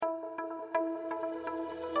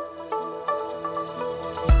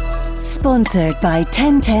Sponsored by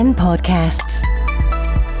 1010 Podcasts.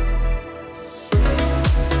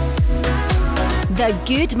 The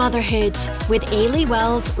Good Motherhood with Ailey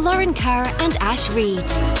Wells, Lauren Kerr and Ash Reid.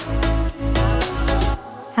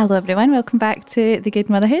 Hello everyone, welcome back to The Good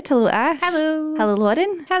Motherhood. Hello Ash. Hello. Hello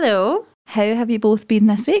Lauren. Hello. How have you both been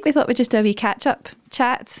this week? We thought we'd just do a wee catch-up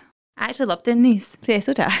chat. I actually love doing these. Yeah,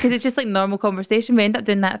 so do I. Because it's just like normal conversation. We end up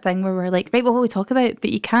doing that thing where we're like, right, what will we talk about? But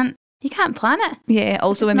you can't plan it. Yeah,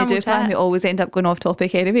 also when we do plan, we always end up going off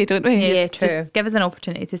topic anyway, don't we? Yeah, It's true. Just give us an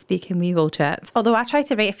opportunity to speak and we will chat. Although I try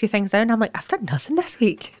to write a few things down, I'm like, I've done nothing this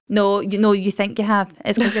week. No, you think you have.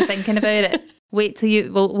 It's because you're thinking about it. Wait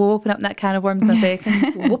till we'll open up that can of worms in a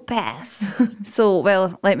second. Whoop ass. So,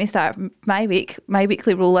 well, let me start my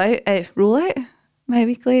weekly rollout. My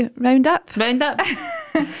weekly roundup. Roundup.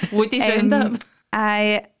 Woody's roundup.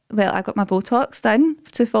 I got my Botox done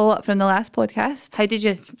to follow up from the last podcast. How did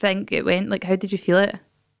you think it went? Like, how did you feel it?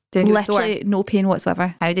 Did it Literally no pain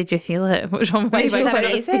whatsoever. How did you feel it? What's wrong with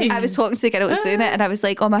I you? was talking to the girl that was doing it and I was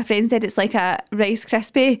like, oh, my friend said it's like a Rice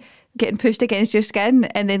Krispie getting pushed against your skin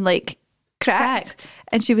and then like cracked.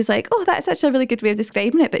 And she was like, oh, that's actually a really good way of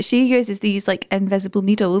describing it. But she uses these like invisible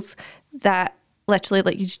needles that literally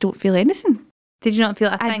like you just don't feel anything. Did you not feel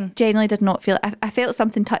a thing? I genuinely did not feel it. I felt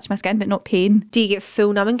something touch my skin but not pain. Do you get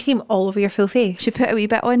full numbing cream all over your full face? She put a wee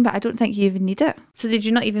bit on but I don't think you even need it. So did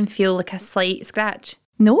you not even feel like a slight scratch?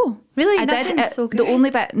 No. Really? I did. So the only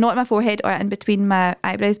bit, not my forehead or in between my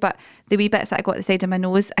eyebrows, but the wee bits that I got at the side of my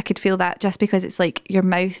nose, I could feel that just because it's like your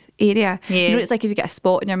mouth area. Yeah. You know, it's like if you get a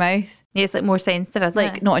spot in your mouth. Yeah, it's like more sensitive, isn't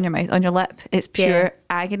it? Like not on your mouth, on your lip. It's pure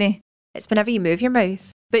agony. It's whenever you move your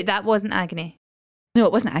mouth. But that wasn't agony. No,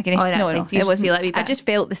 it wasn't agony. Oh, that's no, right. no, You it wasn't. feel it a wee bit. I just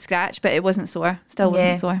felt the scratch, but it wasn't sore. Still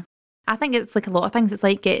wasn't sore. I think it's like a lot of things. It's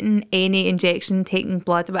like getting any injection, taking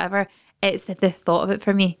blood, or whatever. It's the thought of it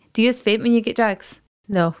for me. Do you just faint when you get drugs?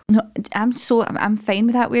 No. No, I'm fine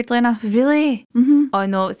with that, weirdly enough. Really? Mm-hmm. Oh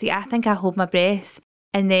no. See, I think I hold my breath,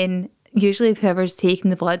 and then usually whoever's taking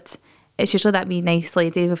the blood, it's usually that wee nice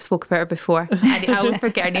lady. We've spoke about her before. I always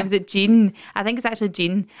forget her name. Is it Jean? I think it's actually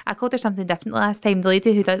Jean. I called her something different last time. The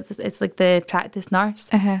lady who does this, it's like the practice nurse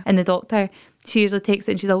and the doctor. She usually takes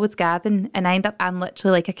it and she's always gabbing, and I'm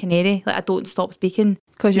literally like a canary. Like I don't stop speaking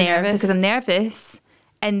Because you're nervous. Because I'm nervous,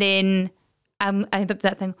 and then I end up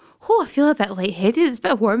that thing. Oh, I feel a bit lightheaded. It's a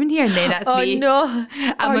bit warm in here, and then that's me. Oh no!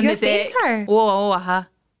 I'm on you're the deck. fainter.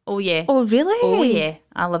 Oh yeah. Oh really? Oh yeah.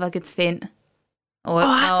 I love a good faint. Oh,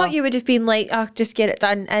 I thought you would have been like, oh, just get it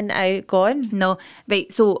done, in, out, gone. No,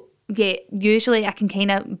 right. So yeah, usually I can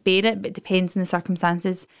kind of bear it, but it depends on the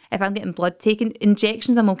circumstances. If I'm getting blood taken,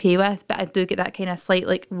 injections I'm okay with, but I do get that kind of slight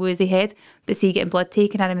like woozy head. But see, getting blood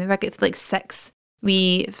taken, I remember I get like 6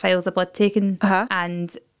 wee files of blood taken,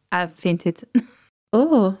 and I've fainted.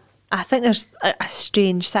 Oh, I think there's a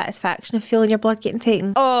strange satisfaction of feeling your blood getting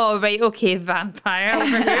taken. Oh right, okay, vampire over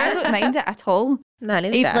here. I don't mind it at all. No,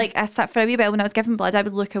 neither do I. Like I sat for a wee while when I was giving blood, I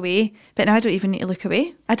would look away, but now I don't even need to look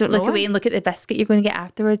away. I don't Look know. away and look at the biscuit you're going to get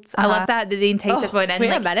afterwards. I love that they entice everyone in. Wait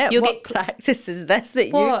like, a minute, you'll what get practice is this that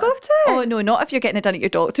you What? go to? Oh no, not if you're getting it done at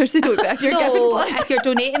your doctor's. They don't. But if you're giving no. blood, If you're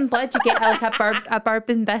donating blood, you get like a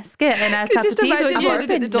bourbon biscuit and a cup of just tea. imagine don't you you? ordered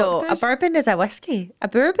it at the No, a doctor's. bourbon is a whiskey. A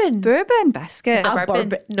bourbon. bourbon biscuit. A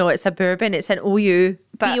bourbon. No, it's a bourbon. It's an OU.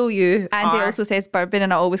 But B-O-U. Andy also says bourbon,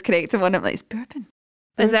 and I always correct him on it. I'm like, it's bourbon.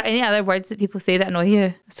 Is there any other words that people say that annoy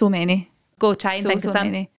you? So many. Go try and think of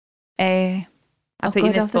some. many. I'll put you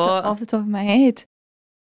in the spot. Off the top of my head.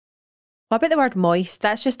 What about the word moist?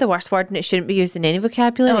 That's just the worst word and it shouldn't be used in any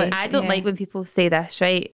vocabulary. I don't yeah. like when people say this,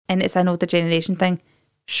 right? And it's an older generation thing.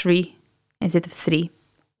 Shree instead of 3.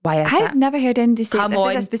 Why is I've that? never heard anybody say Come this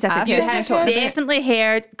on. is a specific You person have you're talking about. definitely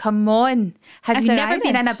heard, come on. Have If you they're never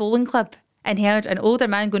been in a Irish. bowling club and heard an older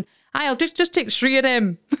man going, I'll just take 3 of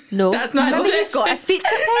them? No. That's not Maybe he's got a speech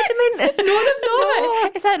impediment. No,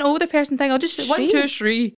 not. It's an older person thing. I'll just Shri? 1, 2,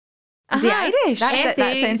 3. Is he Irish? That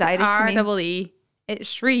sounds Irish to me. R-E-E. It's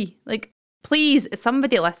Shri. Like, please,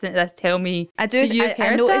 somebody listening to this, tell me. I do. You've I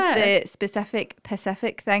heard noticed that? the specific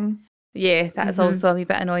Pacific thing. Yeah, that's also a wee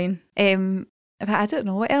bit annoying. But I don't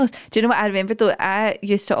know what else. Do you know what I remember though? I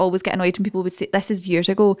used to always get annoyed when people would say, this is years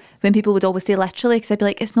ago, when people would always say literally, because I'd be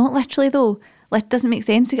like, it's not literally though. It doesn't make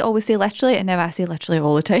sense to always say literally, and now I say literally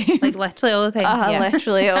all the time. Like literally all the time.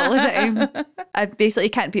 Literally all the time. I basically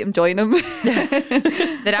can't beat them, join them.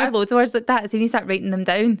 There are loads of words like that. So when you start writing them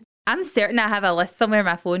down, I'm certain I have a list somewhere on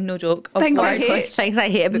my phone, no joke, of Things I words. hate. Things I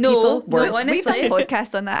hate about No, people. no, Words. honestly. We've done a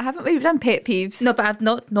podcast on that, haven't we? We've done pet peeves. No, but I've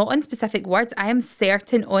not on specific words. I am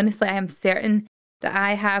certain, honestly, that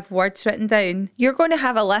I have words written down. You're going to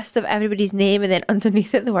have a list of everybody's name and then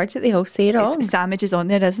underneath it the words that they all say wrong. Sandwich is on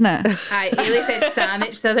there, isn't it? Ailey said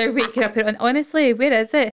sandwich the other week and I put it on. Honestly, where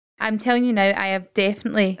is it? I'm telling you now, I have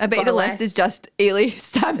definitely I bet got the a list is just Ailey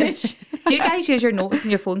sandwich Do you guys use your notes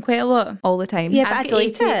in your phone quite a lot? all the time. Yeah, but I I've got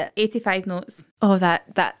delete it. 85 notes. Oh,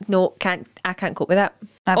 that no, I can't cope with that.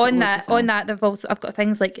 I've got On loads that, as well. on that, I've got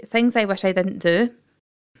things like things I wish I didn't do.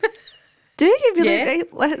 Do you really? Yeah.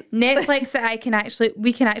 Right? Netflix that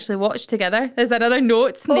we can actually watch together. There's another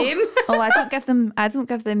notes name. Oh, I don't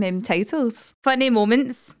give them titles. Funny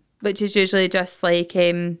moments, which is usually just like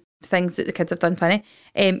things that the kids have done funny.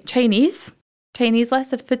 Chinese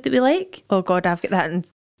list of food that we like. Oh God, I've got that in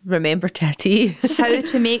remember to a T. How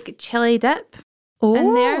to make chili dip. Oh,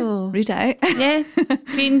 In there. Read it out. Yeah,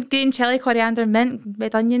 green chili, coriander, mint,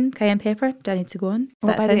 red onion, cayenne pepper. Do I need to go on?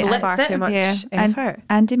 that by the sounds way, far Blitz it. too much Yeah, effort.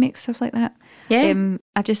 Andy makes stuff like that. Yeah,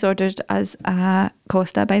 I've just ordered as a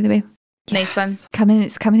Costa, by the way. nice one.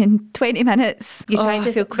 It's coming in 20 minutes. You Oh, tried I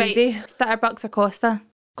this? feel queasy. Right, Starbucks or Costa?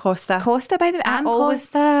 Costa. Costa, by the way. And I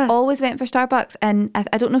Costa. always went for Starbucks, and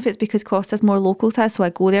I don't know if it's because Costa's more local to us, so I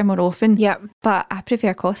go there more often. Yep, But I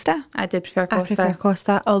prefer Costa. I do prefer I Costa. prefer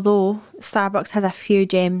Costa. Although Starbucks has a few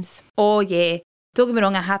gems. Oh yeah. Don't get me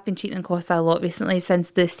wrong, I have been cheating on Costa a lot recently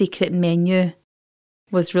since the secret menu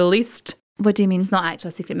was released. What do you mean? It's not actually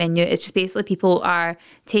a secret menu. It's just basically people are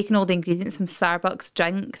taking all the ingredients from Starbucks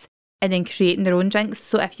drinks and then creating their own drinks.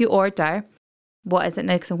 So if you order, what is it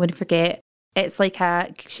now? Because I'm going to forget. It's like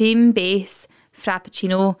a cream base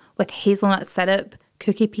frappuccino with hazelnut syrup,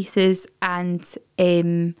 cookie pieces, and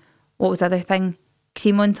what was the other thing?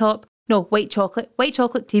 Cream on top. No, white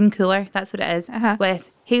chocolate cream cooler. That's what it is. Uh-huh.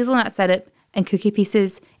 With hazelnut syrup and cookie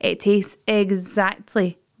pieces. It tastes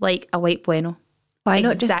exactly like a white bueno. Why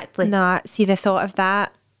not Exactly. just? Nah, see the thought of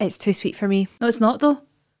that. It's too sweet for me. No, it's not though.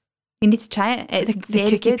 You need to try it. It's The very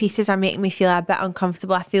cookie good. pieces are making me feel a bit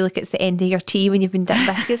uncomfortable. I feel like it's the end of your tea when you've been dipping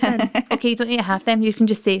biscuits in. Okay, you don't need to have them. You can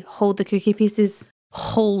just say, hold the cookie pieces.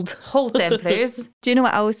 Hold. Hold them, please. Do you know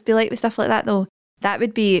what I always be like with stuff like that, though? That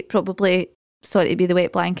would be probably, sorry to be the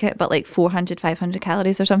wet blanket, but like 400, 500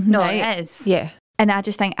 calories or something, No, right? it is. Yeah. And I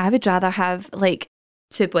just think I would rather have like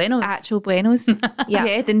Two buenos. actual buenos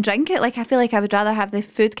Yeah. than drink it. Like I feel like I would rather have the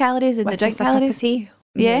food calories than With the drink just a cup of calories. tea.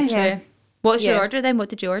 Yeah. True. What's your Yeah. order then? What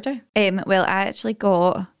did you order? Well, I actually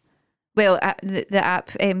got. Well, the app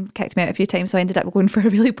kicked me out a few times, so I ended up going for a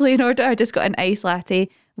really plain order. I just got an iced latte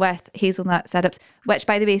with hazelnut syrups, which,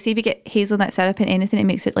 by the way, see if you get hazelnut syrup in anything, it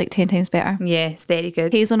makes it like 10 times better. Yeah, it's very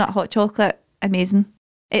good. Hazelnut hot chocolate, amazing.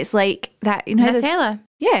 It's like that, you know how there's, Nutella.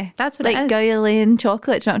 yeah, That's what like it is. Guylian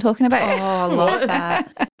chocolate. Do you know what I'm talking about? Oh, I love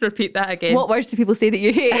that. Repeat that again. What words do people say that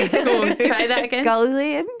you hate? Go on, try that again.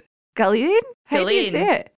 Guylian? Guylian? How do you Guylian.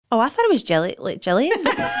 say it? Oh, I thought it was jelly, like Jillian.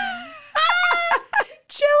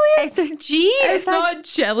 Jillian. It's a G. It's not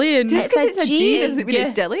Jillian. Just It's because a it's a G G. doesn't mean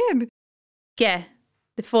it's Jillian. Yeah.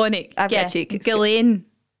 The phonic. I've got yeah. a cheek. Gillian.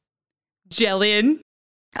 Jillian.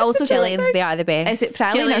 Also, Jillian, they are the best. is it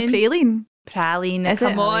praline or Jillian. praline? Praline. Is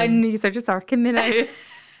Come it? on. You're just arcing me now.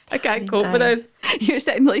 I can't cope with this. You're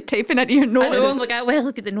sitting like typing into your notes. I know. I'm like, well,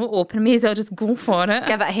 look at the note open. May as well just go for it.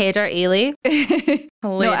 Give it a header, Ailey.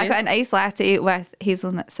 No, I got an iced latte with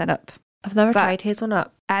hazelnut syrup. I've never But- tried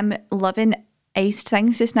hazelnut. I'm loving iced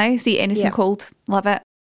things just now. See anything Yeah. cold, love it.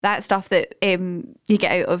 That stuff that you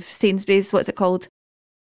get out of Sainsbury's, what's it called?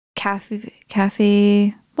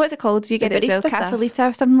 Cafe. What's it called? You get The it as well, barista stuff. Cafelita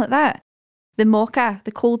or something like that. The mocha,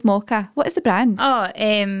 the cold mocha. What is the brand? Oh,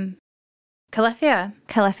 Califia.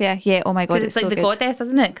 Califia. Yeah. Oh my god, Because it's it's like so the good. goddess,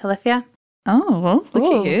 isn't it? Califia. Oh, look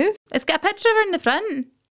Oh. at you. It's got a picture of her in the front.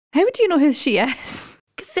 How would you know who she is?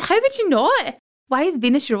 'Cause how would you not? Why is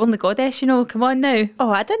Venus your only goddess, you know? Come on now. Oh,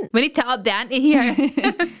 I didn't. We need to up the ante here.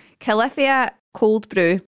 Califia cold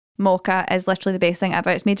brew mocha is literally the best thing ever.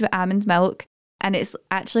 It's made with almond milk and it's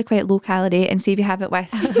actually quite low calorie. And see if you have it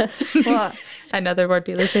with what? Another word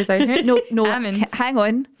Daily says out here. No, Almonds. hang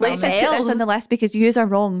on. Let's Almond. just put this L. on the list because yous are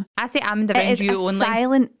wrong. I say almond It around is you a only.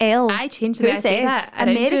 silent L. I changed the way Who I say says? that.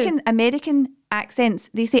 Around you. American accents,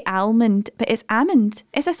 they say almond, but it's almond.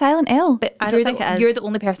 It's a silent L. But I don't you're think the, it is. You're the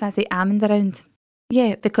only person I say almond around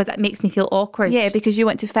Yeah, because it makes me feel awkward. yeah, because you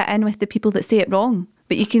want to fit in with the people that say it wrong.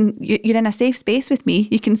 But you're in a safe space with me.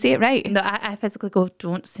 You can say it right. No, I physically go,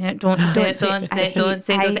 don't say it, don't say it, don't say it, don't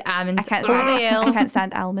say it, don't say almond. I can't Hold stand the L. I can't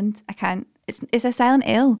stand almond. I can't. It's a silent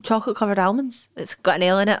L. Chocolate covered almonds. It's got an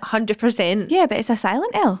L in it, 100%. Yeah, but it's a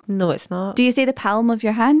silent L. No, it's not. Do you say the palm of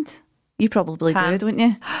your hand? You probably Palm. do, don't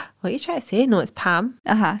you? What are you trying to say? No, it's Pam.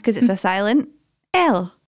 Because it's a silent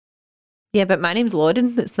L. Yeah, but my name's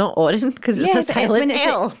Lauren. It's not Oren because it's a but silent when it's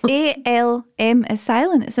L. A-L-M is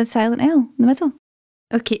silent. It's a silent L in the middle.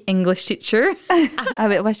 Okay, English teacher.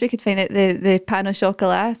 I wish we could find out the pain au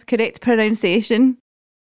chocolat. Correct pronunciation.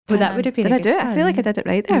 Well, that would have been Did a I good do it? I feel one. like I did it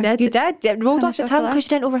right there. You did. You did. It rolled Pain au off the tongue chocolat.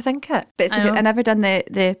 because you didn't overthink it. But it's I know. I never done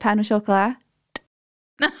the pain au chocolat.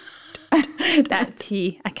 That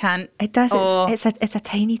tea, I can't. It does. Oh. It's a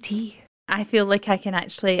tiny tea. I feel like I can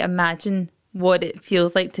actually imagine what it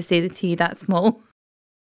feels like to say the tea that small.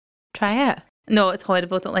 Try it. No, it's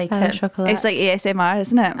horrible. Don't like Pain au it. chocolat. It's like ASMR,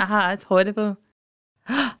 isn't it? Aha, it's horrible.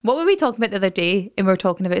 What were we talking about the other day? And we were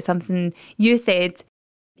talking about something. You said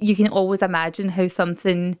you can always imagine how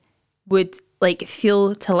something would like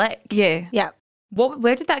feel to lick. Yeah. yeah.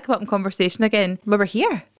 Where did that come up in conversation again? We were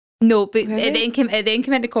here. No, but Really? it then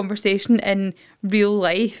came into conversation in real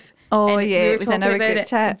life. Oh And yeah, we were it was in talking our about group it.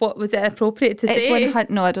 chat. What was it appropriate to It's say? 100.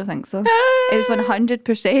 No, I don't think so. It was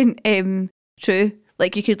 100% true.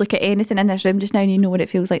 Like you could look at anything in this room just now and you know what it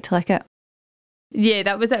feels like to lick it. Yeah,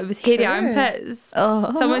 that was it. It was hairy True. armpits.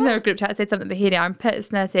 Oh, Someone in our group chat said something about hairy armpits,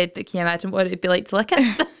 and I said, "But can you imagine what it'd be like to lick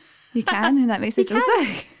it?" you can, and that makes it feel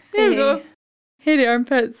sick. There we go. Hairy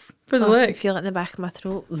armpits for the Oh, I lick. feel it in the back of my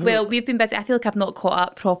throat. Well, we've been busy. I feel like I've not caught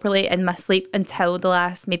up properly in my sleep until the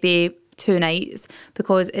last maybe 2 nights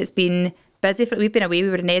because it's been busy. We've been away. We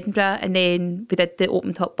were in Edinburgh and then we did the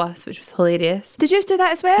open top bus, which was hilarious. Did you do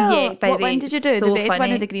that as well? Yeah, by the what way, one did you do? so the red one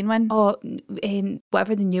funny. or the green one? Oh,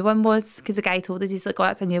 whatever the new one was, because the guy told us, he's like, "Oh,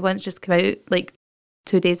 that's a new one. It's just come out like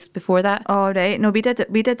 2 days before that." Oh, right. No, we did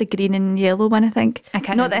the green and yellow one, I think. I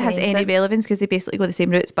can't Not that it has remember the name any of it. relevance because they basically go the same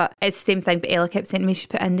routes, but It's the same thing, but Ella kept saying to me she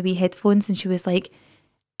put in the wee headphones and she was like,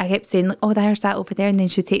 I kept saying, like, "Oh, there's that over there," and then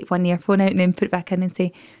she'd take one earphone out and then put it back in and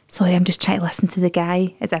say, "Sorry, I'm just trying to listen to the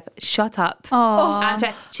guy," as if, "Shut up."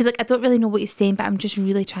 She's like, "I don't really know what he's saying, but I'm just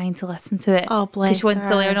really trying to listen to it." Oh, bless Because she wants to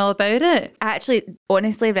her. learn all about it. actually,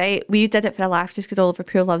 honestly, right, we did it for a laugh just because Oliver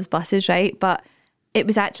Poor loves buses, right? But it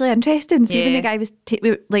was actually interesting. See, when Yeah. the guy was we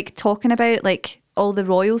were, like talking about like all the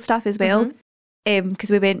royal stuff as well, because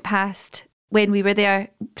we went past when we were there.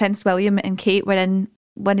 Prince William and Kate were in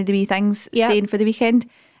one of the wee things Yeah. staying for the weekend.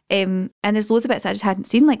 And there's loads of bits I just hadn't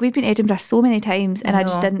seen. Like we've been to Edinburgh so many times, and I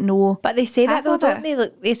just know. didn't know. But they say that Half though, of don't it. they?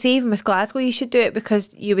 Like they say even with Glasgow, you should do it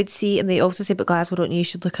because you would see, and they also say, but Glasgow, don't you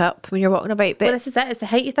should look up when you're walking about. But Well, this is it. It's the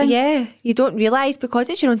heighty thing. yeah, you don't realise because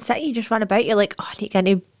it's your own city. You just run about. You're like, oh, I need to get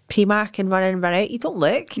into Primark and run in and run out. You don't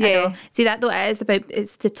look. I know. See, that though,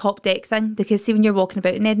 it's the top deck thing, because see, when you're walking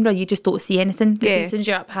about in Edinburgh, you just don't see anything. But Yeah. as soon as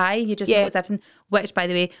you're up high, you just Yeah. notice everything. Which, by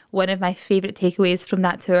the way, one of my favourite takeaways from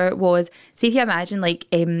that tour was, see, if you imagine like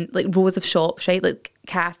rows of shops, right, like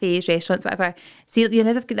cafes, restaurants, whatever. See, you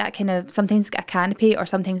know, they've got that kind of, sometimes they've got a canopy or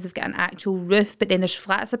sometimes they've got an actual roof, but then there's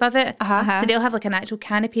flats above it. So they'll have like an actual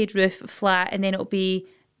canopied roof flat, and then it'll be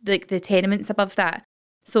like the tenements above that.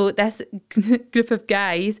 So this group of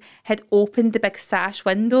guys had opened the big sash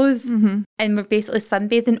windows and were basically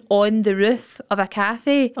sunbathing on the roof of a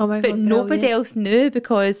cafe. Oh my but God, nobody brilliant. else knew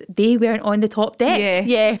because they weren't on the top deck. Yeah.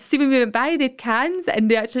 Yeah. See, when we went by, they had cans,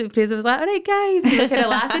 and they actually, Fraser was like, "All right, guys," they were kind of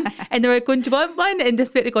laughing, and they were going, "Do you want one?" And they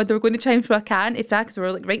swear to God, they were going to try and throw a can at Frank because we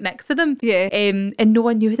were like right next to them. Yeah. And no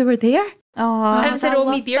one knew they were there. Oh, It was their I own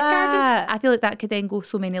wee love beer garden. that. I feel like that could then go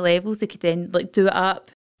so many levels. They could then like do it up,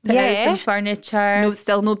 put out Yeah. some furniture. no,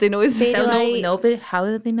 still nobody knows. Fairy Still lights. no, but how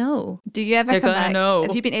do they know? Do you ever They're come gonna back? know.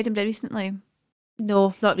 Have you been to Edinburgh recently?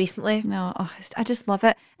 No, not recently. No, I just love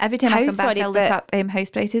it. Every time I House, come back, sorry, I look but- up house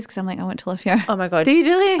prices because I'm like, I want to live here. Oh my God. Do you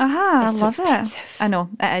really? Aha, It's I so love expensive. it. I know,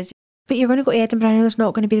 it is. But you're going to go to Edinburgh and there's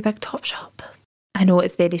not going to be the big top shop. I know,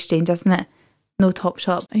 it's very strange, isn't it? No top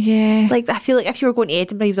shop. Yeah. Like, I feel like if you were going to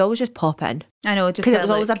Edinburgh, you'd always just pop in. I know, just Because it for was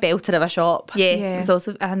a always a look. belter of a shop. Yeah, Yeah. it was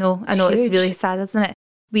also. I know. It's Huge. really sad, isn't it?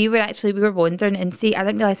 We were wandering and see. I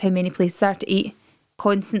didn't realise how many places there are to eat.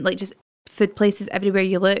 Constant, like just food places everywhere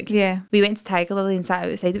you look. Yeah. We went to Tiger Lily and sat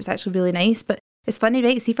outside. It was actually really nice. But it's funny,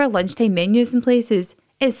 right? See, for lunchtime menus in places,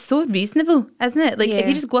 it's so reasonable, isn't it? Like if Yeah.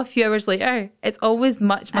 you just go a few hours later, it's always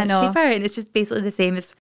much I know. cheaper, and it's just basically the same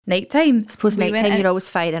as nighttime. I suppose We went nighttime in- you're always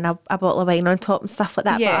firing a bottle of wine on top and stuff like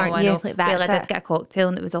that. Yeah, but Oh, aren't I you? know. Like Well, that's I did it. get a cocktail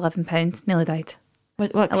and it was £11. Nearly died.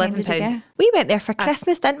 What kind did you £11. get? We went there for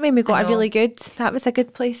Christmas, didn't we? We I got a know. really good. That was a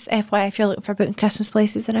good place. FYI, if you're looking for booking Christmas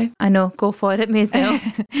places now. I know. Go for it. May as well.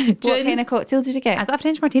 What June, kind of cocktail did you get? I got a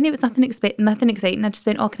French martini. It was nothing exciting. I just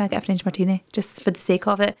went, "Oh, can I get a French martini?" Just for the sake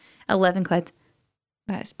of it. £11.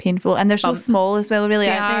 That's painful. And they're so Bump. small as well, really,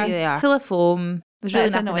 They aren't are they? They are. full of foam. There's really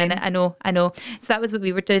That's nothing in it. I know. So that was what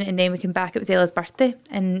we were doing, and then we came back. It was Ella's birthday,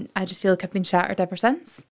 and I just feel like I've been shattered ever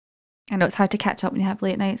since. I know it's hard to catch up when you have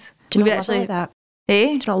late nights. Do you We not were love it like that? Eh?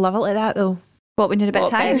 Do you not love it like that though? What, when you're a bit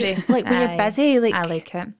What, tired? busy? Like when Aye. you're busy, like I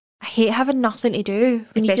like it. I hate having nothing to do.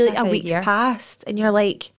 When you Especially feel like after a a week's year. passed and you're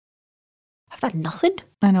like, I've done nothing.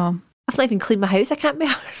 I know. I've not even cleaned my house. I can't be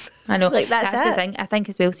ours. I know. Like, that's the it. thing. I think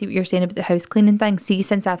as well, see what you're saying about the house cleaning thing. See,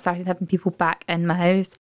 since I've started having people back in my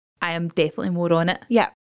house, I am definitely more on it. Yeah.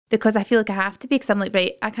 Because I feel like I have to be, because I'm like,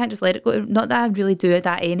 right, I can't just let it go. Not that I really do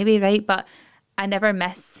that anyway, right? But I never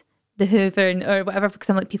miss the hoovering or whatever, because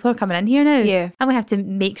I'm like, people are coming in here now. Yeah. I'm going to have to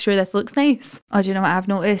make sure this looks nice. Oh, do you know what I've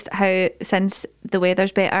noticed? How since the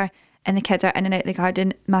weather's better and the kids are in and out of the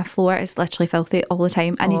garden, my floor is literally filthy all the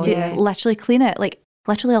time. I need to literally clean it, like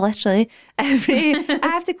literally every. I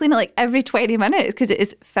have to clean it like every 20 minutes because it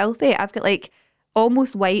is filthy. I've got like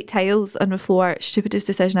almost white tiles on the floor. Stupidest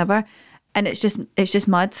decision ever, and it's just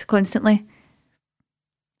mud constantly.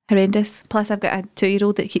 Horrendous. Plus, I've got a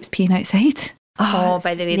 2-year-old that keeps peeing outside. Oh, it's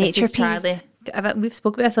by the just way, this nature is Charlie. We've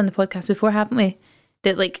spoke about this on the podcast before, haven't we?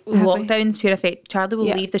 That like lockdowns pure effect. Charlie will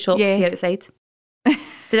leave the shop to pee outside.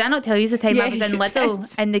 Did I not tell you the time I was in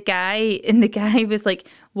Lidl and the guy was like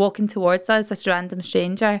walking towards us, this random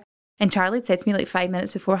stranger, and Charlie had said to me like 5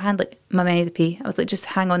 minutes beforehand, like, Mum, I need to pee. I was like, just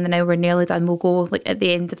hang on the now, we're nearly done, we'll go like at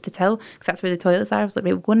the end of the till, because that's where the toilets are. I was like,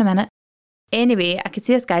 right, we'll go in a minute. Anyway, I could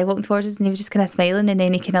see this guy walking towards us and he was just kind of smiling, and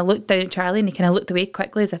then he kind of looked down at Charlie and he kind of looked away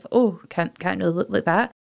quickly as if, oh, can't really look like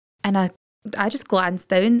that. And I just glanced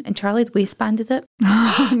down and Charlie had waistbanded it.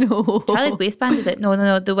 Oh no. Charlie had waistbanded it.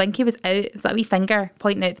 No. The winky was out. It was that wee finger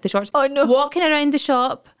pointing out for the shorts. Oh no. Walking around the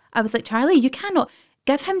shop. I was like, Charlie, you cannot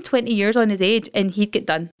give him 20 years on his age and he'd get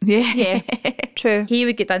done. Yeah. True. He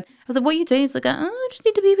would get done. I was like, what are you doing? He's like, oh, I just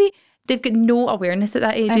need a wee. They've got no awareness at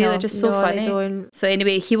that age. They're just so No, they funny. don't. So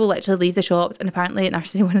anyway, he will literally leave the shops, and apparently at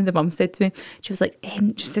nursery, one of the mums said to me, she was like,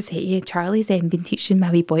 just to say to you, Charlie's been teaching my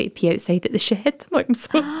wee boy to pee outside at the shed. I'm like, I'm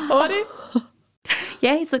so sorry.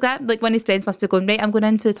 Yeah, he's like that. Like, one of his friends must be going, right, I'm going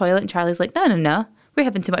into the toilet, and Charlie's like, no. We're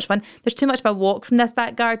having too much fun. There's too much of a walk from this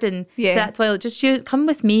back garden to that toilet. Just you come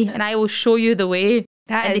with me and I will show you the way.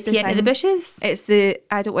 That and is they pee into the bushes. It's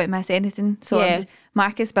I don't want to miss anything. So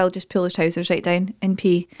Marcus will just pull his trousers right down and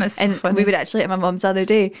pee. That's so and funny. we were actually at my mum's the other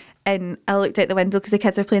day, and I looked out the window because the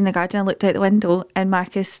kids were playing in the garden. I looked out the window and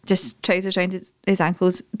Marcus just trousers around his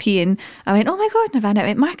ankles peeing. I went, oh my God, and I ran out and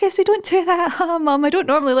went, Marcus, we don't do that. Oh, Mum, I don't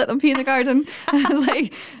normally let them pee in the garden. I was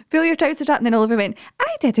like, pull your trousers up. And then Oliver went,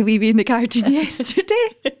 I did a wee in the garden yesterday.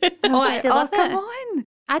 I love it. Come on.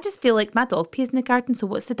 I just feel like my dog pees in the garden, so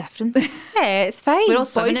what's the difference? Yeah, it's fine. We're all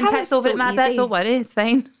swimming in pits over it, my bit. Don't worry, it's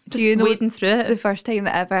fine. Just you know wading through it. The first time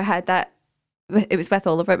that I ever had that, it was with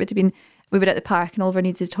Oliver. It would have been, we were at the park and Oliver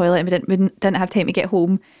needed a toilet and we didn't have time to get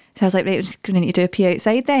home. So I was like, right, we're just going to need to do a pee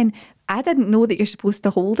outside then. I didn't know that you're supposed to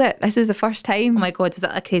hold it. This is the first time. Oh my God, was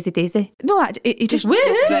that a crazy daisy? No, he just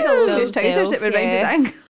peed all over his trousers that were round his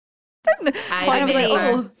ankle. I was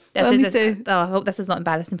like, remember. oh, I hope this is not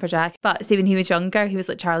embarrassing for Jack. But see, when he was younger, he was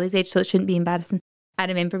like Charlie's age, so it shouldn't be embarrassing. I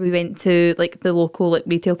remember we went to like the local like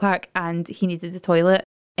retail park and he needed the toilet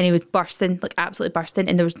and he was bursting, like absolutely bursting,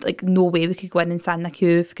 and there was like no way we could go in and stand in a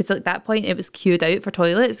queue because at that point it was queued out for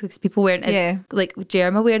toilets because people weren't as like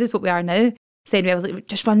germ aware as what we are now. So anyway, I was like,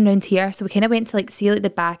 just run around here. So we kind of went to like see like the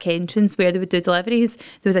back entrance where they would do deleveries.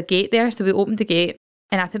 There was a gate there, so we opened the gate.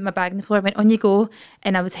 And I put my bag on the floor, went, on you go.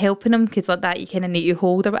 And I was helping him because like that you kind of need to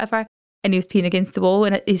hold or whatever. And he was peeing against the wall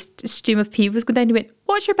and his stream of pee was going down. He went,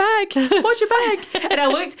 watch your bag, watch your bag. And I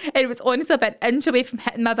looked and it was honestly about an inch away from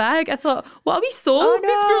hitting my bag. I thought, what are we sold?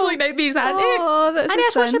 These people like nightmares, aren't they? Oh, that's Annie,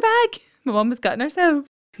 watch your bag. My mum was gutting herself.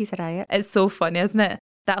 He's a riot. It's so funny, isn't it?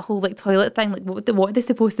 That whole like toilet thing, like what are they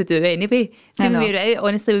supposed to do anyway? So when we were out,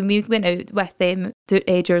 honestly, when we went out with them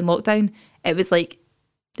during lockdown, it was like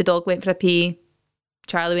the dog went for a pee,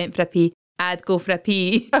 Charlie went for a pee, I'd go for a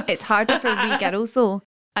pee. It's harder for wee girls though.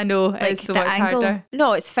 I know, Like, it's so the much angle. harder.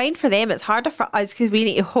 No, it's fine for them. It's harder for us because we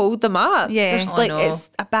need to hold them up. Yeah. There's, I like know. it's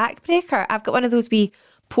a backbreaker. I've got one of those wee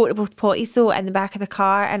portable potties though in the back of the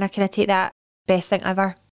car, and I kind of take that best thing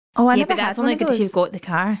ever. Oh, I Yeah, never but had that's one only of good if those. you've got the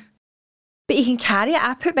car. But you can carry it.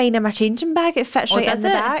 I put mine in my changing bag. It fits right does in the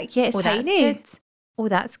it? back. Yeah, it's tiny.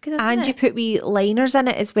 That's good, isn't And it? you put wee liners in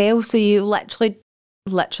it as well, so you literally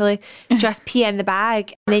just pee in the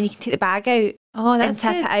bag, and then you can take the bag out Oh, and that's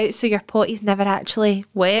tip good. it out, so your potty's never actually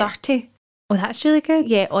Wet. dirty. Oh, that's really good.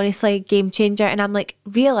 Yeah, honestly, game changer. And I'm like,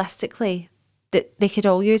 realistically, that they could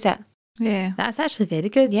all use it. Yeah. That's actually very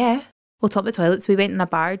good. Yeah. We'll talk about toilets. We went in a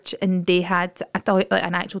barge and they had like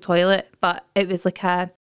an actual toilet, but it was like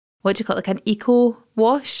what do you call it? Like an eco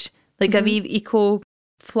wash, like a wee eco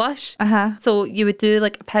flush. So you would do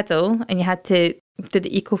like a pedal and you had to do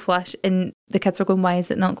the eco flush, and the kids were going, why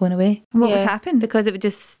is it not going away? What was Yeah. happening? Because it would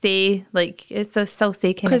just stay like, it's still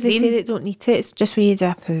stay kind Because of they clean. say they don't need to. It's just when you do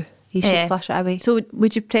a poo, you should Yeah. flush it away. So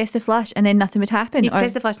would you press the flush and then nothing would happen? You'd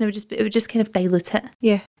press the flush and it would just kind of dilute it.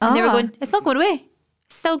 Yeah. And they were Ah. going, it's not going away.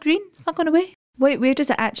 It's still green. It's not going away. Where does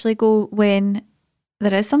it actually go when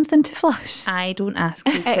there is something to flush? I don't ask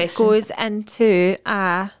these It questions. goes into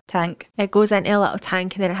a Tank. little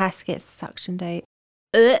tank and then it has to get suctioned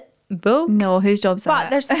out. Bo. No, whose job's But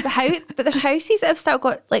that? there's houses that have still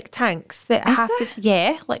got like tanks that Is have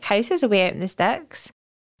to like houses away out in the sticks.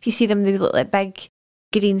 If you see them, they look like big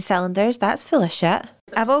green cylinders. That's full of shit.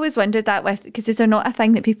 I've always wondered that because is there not a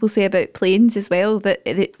thing that people say about planes as well that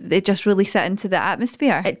they just release it into the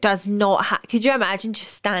atmosphere? It does not. Could you imagine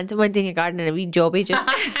just standing one day in your garden and a wee jobby just?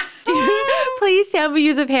 Please tell me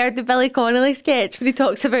you've heard the Billy Connolly sketch when he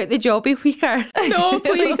talks about the jobby wheeker. No,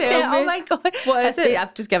 please tell me. Oh my god! What is it?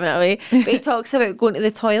 I've just given it away. But he talks about going to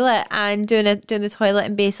the toilet and doing the toilet,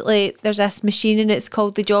 and basically there's this machine and it's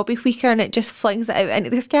called the jobby wheeker, and it just flings it out into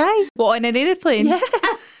the sky. What, on an aeroplane? Yeah.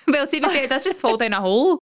 Well, to be fair, it does just fall down a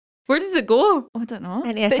hole. Where does it go? I don't know.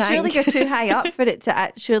 Into a But surely tank. you're too high up for it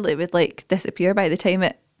to surely it would like disappear by the time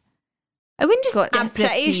it I wouldn't just. got I'm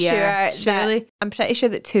pretty disappear, sure surely.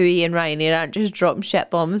 that TUI and Ryanair aren't just dropping shit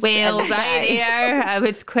bombs. Well, in the sky. Ryanair, I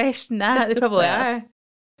would question that. They probably are.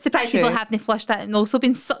 Surprised people True. haven't flushed that and also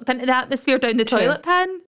been sucked into the atmosphere down the True. toilet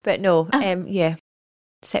pan. But no, yeah,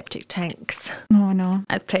 septic tanks. No.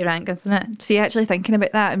 That's pretty rank, isn't it? See, actually thinking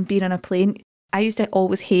about that and being on a plane, I used to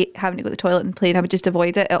always hate having to go to the toilet on the plane. I would just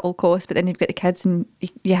avoid it at all costs, but then you've got the kids and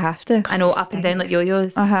you have to. I know, up and down like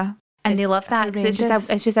yo-yos. Uh-huh. And they It's love that because horrendous.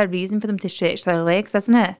 it's just a reason for them to stretch their legs,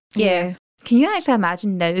 isn't it? Yeah. Can you actually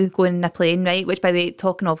imagine now going in a plane, right? Which, by the way,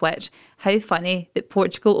 talking of which, how funny that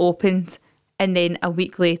Portugal opened and then a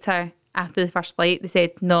week later, after the first flight, they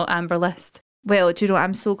said, no, amber list. Well, do you know what?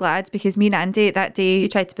 I'm so glad because me and Andy that day, You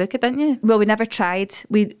tried to book it, didn't you? well, we never tried.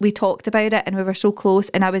 We talked about it and we were so close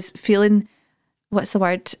and I was feeling, what's the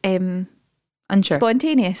word? Unsure.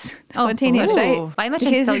 Spontaneous. Spontaneous, oh. right? Why am I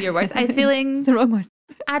trying to tell your words? I was feeling, The wrong word.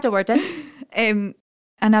 add a word in.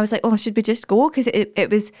 And I was like, oh, should we just go? Because it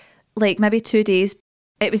was like maybe 2 days.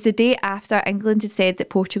 It was the day after England had said that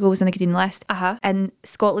Portugal was on the green list. And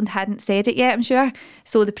Scotland hadn't said it yet, I'm sure.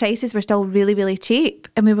 So the prices were still really, really cheap.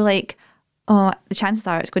 And we were like, oh, the chances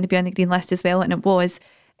are it's going to be on the green list as well. And it was.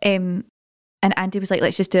 And Andy was like,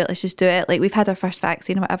 let's just do it. Like, we've had our first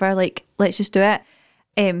vaccine or whatever. Like, let's just do it.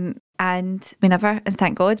 And we never, and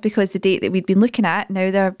thank God, because the date that we'd been looking at,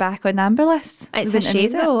 now they're back on the amber list. It's We a wouldn't have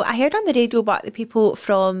shame made it. though. I heard on the radio about the people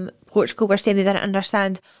from Portugal were saying they didn't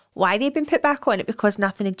understand why they'd been put back on it because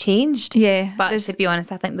nothing had changed. Yeah. But there's- to be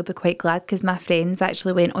honest, I think they'll be quite glad because my friends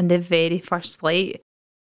actually went on the very first flight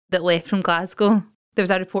that left from Glasgow. There was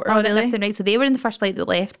a reporter Oh, on it really? left and right. So they were in the first flight that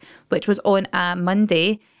left, which was on a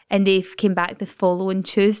Monday, and they came back the following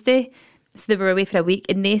Tuesday. So they were away for a week,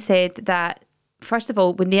 and they said that, first of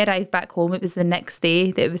all, when they arrived back home, it was the next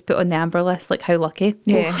day that it was put on the amber list. Like, how lucky.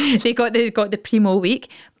 Yeah. They got the primo week.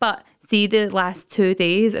 But see, the last 2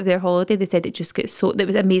 days of their holiday, they said it just got so, it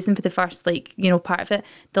was amazing for the first, like, you know, part of it.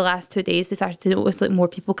 The last 2 days, they started to notice like more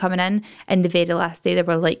people coming in. And the very last day, they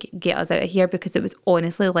were like, get us out of here, because it was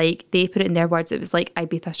honestly like, they put it in their words, it was like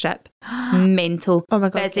Ibiza ship. Mental. Oh my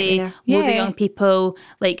God, get me Busy. there. Loads of Yeah. young people,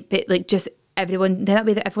 like just everyone, that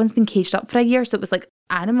way that everyone's been caged up for a year, so it was like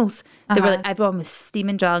animals. They were like, everyone was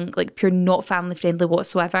steaming drunk, like pure not family friendly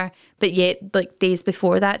whatsoever. But yet, like days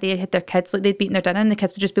before that, they had their kids, like they'd beaten their dinner, and the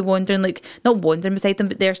kids would just be wandering, like not wandering beside them,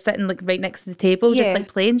 but they're sitting like right next to the table, just Yeah. like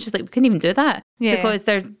playing. She's like, we couldn't even do that because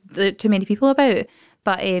there are too many people about.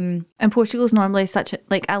 But And Portugal's normally such a,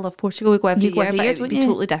 like, I love Portugal, we go every You go year, every but year, it would don't be you?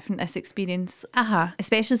 totally different, this experience. uh-huh.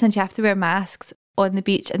 Especially since you have to wear masks on the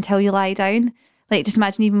beach until you lie down. Like, just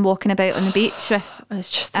imagine even walking about on the beach with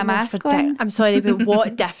It's just a the most mask on. I'm sorry, but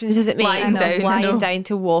what difference does it make? Lying down, I know. lying down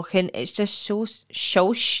to walking. It's just so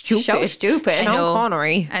stupid. So stupid. Sean I know.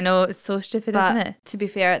 Connery. I know, it's so stupid, But isn't it? to be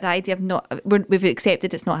fair, the idea of we've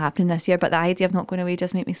accepted it's not happening this year, but the idea of not going away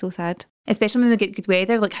does make me so sad. Especially when we get good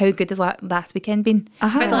weather. Like, how good has last weekend been?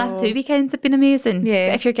 Uh-huh. But the last 2 weekends have been amazing. Yeah.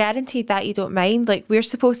 But if you're guaranteed that, you don't mind. Like, we're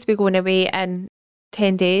supposed to be going away in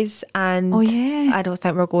 10 days, and Oh, yeah. I don't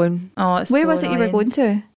think we're going Oh, it's Where so was it you were annoying. going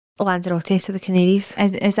to? Lanzarote to the Canaries.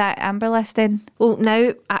 Is that amber list then? Well,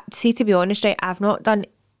 now, see, to be honest, right, I've not done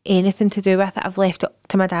anything to do with it. I've left it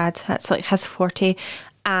to my dad. That's like his forte.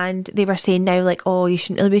 And they were saying now, like, oh, you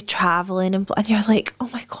shouldn't really be travelling. And you're like, oh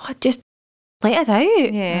my God, just let us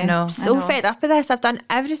out. Yeah. I know. I'm so fed up with this. I've done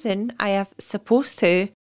everything I have supposed to,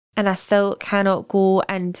 and I still cannot go.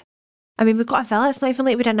 And I mean, we've got a villa. It's not even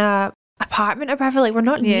like we're in a apartment or whatever. Like, we're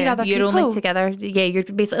not near Yeah, other You're people. only together. Yeah, you're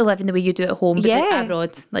basically living the way you do at home, but like Yeah.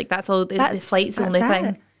 abroad. Like, that's all. The flight's the only that's thing.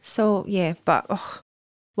 it. So yeah, but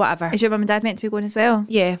whatever. Is your mum and dad meant to be going as well?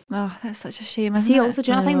 Yeah. Oh, that's such a shame, isn't See, it? also,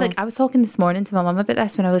 do you know, I think, like, I was talking this morning to my mum about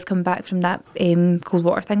this when I was coming back from that cold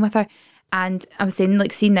water thing with her. And I was saying,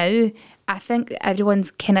 like, see now, I think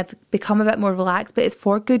everyone's kind of become a bit more relaxed, but it's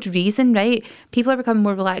for good reason, right? People are becoming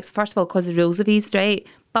more relaxed, first of all, because the rules have eased, right?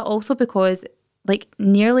 But also because like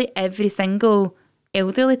nearly every single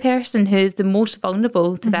elderly person who's the most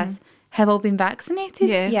vulnerable to this have all been vaccinated.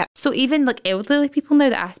 Yeah. So even like elderly people now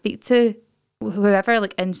that I speak to, whoever,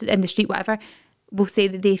 like in the street, whatever, will say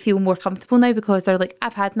that they feel more comfortable now because they're like,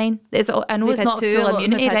 I've had mine. I know They've it's had not two, a full lot of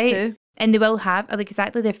them immunity, have had right? two. And they will have, like,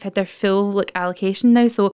 exactly, they've had their full like allocation now.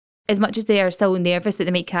 So as much as they are still nervous that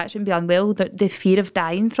they might catch it and be unwell, the fear of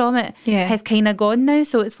dying from it has kind of gone now.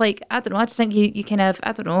 So it's like, I don't know, I just think you kind of,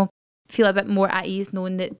 I don't know, feel a bit more at ease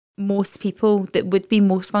knowing that most people that would be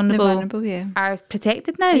most vulnerable, are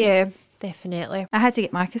protected now. Yeah, definitely. I had to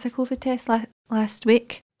get Marcus a COVID test last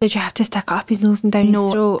week. Did you have to stick up his nose and down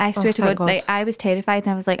his throat? I swear to thank God, like, I was terrified,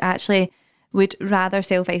 and I was like, actually, would rather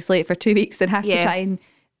self-isolate for 2 weeks than have to try and...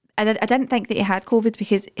 I didn't think that he had COVID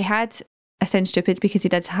because he had... I sound stupid because he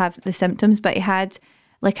did have the symptoms, but he had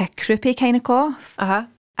like a croupy kind of cough.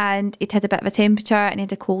 And he'd had a bit of a temperature and he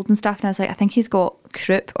had a cold and stuff. And I was like, I think he's got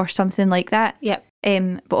croup or something like that. Yep.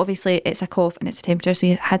 But obviously it's a cough and it's a temperature, so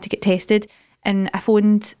he had to get tested. And I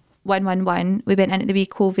phoned 111. We went into the wee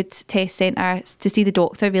COVID test centre to see the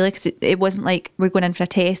doctor, really, because it wasn't like we're going in for a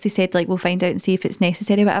test. He said, like, we'll find out and see if it's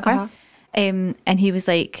necessary, whatever. And he was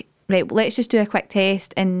like, right, well, let's just do a quick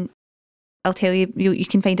test and I'll tell you, you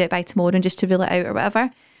can find out by tomorrow and just to rule it out or whatever.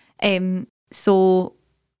 So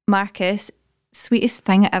Marcus, sweetest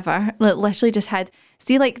thing ever, literally just had,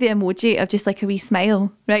 see, like the emoji of just like a wee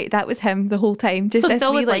smile, right? That was him the whole time. Just this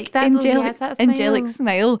wee like that, angelic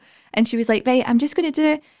smile. And she was like, right, I'm just going to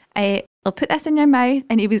do it. I'll put this in your mouth.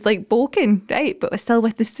 And he was like boking, right? But was still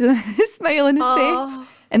with the smile on his face.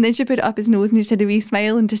 And then she put it up his nose and he just had a wee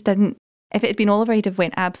smile and just didn't. If it had been Oliver, he'd have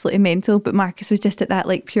went absolutely mental. But Marcus was just at that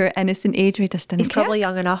like pure innocent age where he just didn't He's care. probably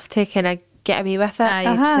young enough to kind of get away with it.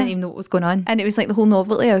 I just didn't even know what was going on. And it was like the whole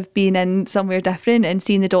novelty of being in somewhere different and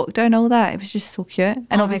seeing the doctor and all that. It was just so cute.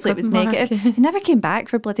 And obviously it was negative. He never came back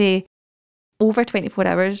for bloody over 24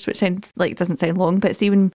 hours, which doesn't sound long, but see,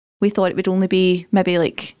 when we thought it would only be maybe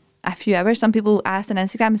like a few hours, some people asked on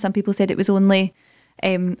Instagram and some people said it was only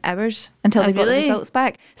hours until they got the results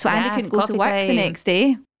back. So Andy couldn't go to work the next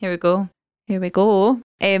day. Here we go.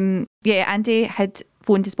 Andy had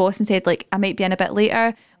phoned his boss and said, like, I might be in a bit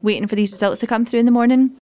later, waiting for these results to come through in the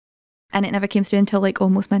morning. And it never came through until like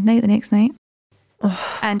almost midnight the next night.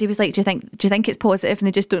 Andy was like, do you think it's positive and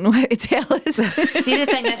they just don't know how to tell us? See the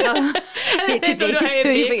thing that hate to take it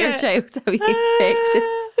to you, but your child's a wee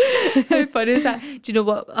infectious. How funny is that? Do you know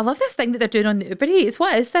what? I love this thing that they're doing on the Uber Eats.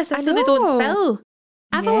 What is this? It's so they don't spill.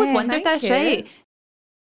 I've always wondered this, right?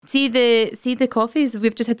 See the coffees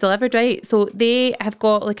we've just had delivered, right? So they have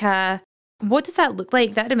got like a, what does that look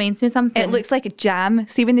like? That reminds me of something. It looks like a jam.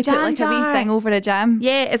 See when they put like a wee thing over a jam?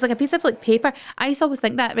 Yeah, it's like a piece of like paper. I used to always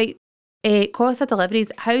think that, right? Costa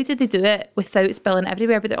deliveries, how did they do it without spilling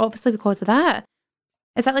everywhere? But obviously because of that.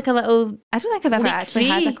 Is that like a little... I don't think I've ever actually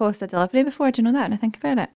had a Costa delivery before. Do you know that when I think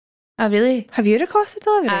about it? Oh, really? Have you had a Costa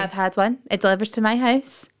delivery? I've had one. It delivers to my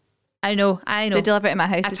house. I know. They deliver it to my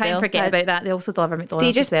house I try and forget about that. They also deliver McDonald's Do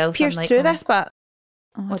you just as well. pierce through this, but...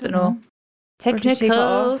 I don't know.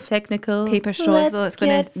 Technical. Paper straws, though, it's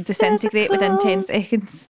going to disintegrate within 10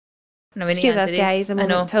 seconds. No, excuse us, guys, a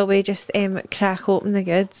moment till we just crack open the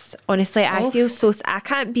goods. Honestly, I feel so... I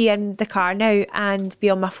can't be in the car now and be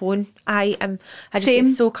on my phone. I just get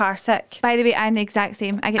so car sick. By the way, I'm the exact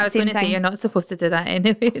same. I get the same thing. I was going to say, you're not supposed to do that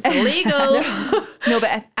anyway. It's illegal. No,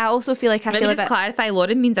 but I also feel like I Let feel me just clarify,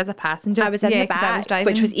 Lauren means as a passenger. I was in the back,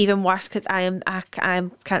 which was even worse because I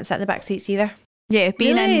can't sit in the back seats either. Yeah,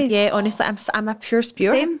 being in... Yeah, honestly, I'm a pure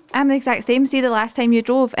spewer. Same. I'm the exact same. See, the last time you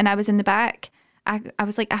drove and I was in the back, I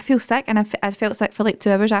was like, I feel sick, and I felt sick for like 2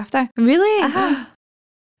 hours after. Really?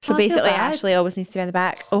 So basically, Ashley always needs to be in the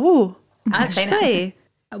back. Oh, Ashley.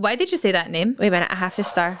 Why did you say that name? Wait a minute, I have to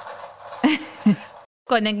star.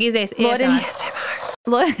 Go on, then give us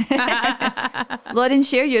Lauren,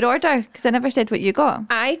 share your order, because I never said what you got.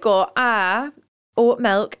 I got a oat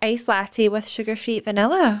milk iced latte with sugar-free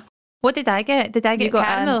vanilla. What did I get? Did I get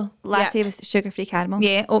caramel? Latte with sugar-free caramel.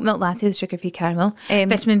 Yeah, oat milk latte with sugar-free caramel.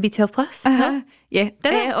 Vitamin B12 plus. Yeah. Did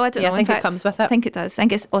it? Oh, I don't know. I think it comes with it. I think it does. I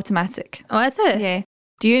think it's automatic. Oh, is it? Yeah.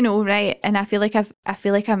 Do you know, right? And I feel like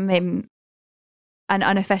I'm an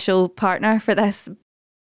unofficial partner for this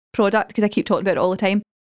product because I keep talking about it all the time.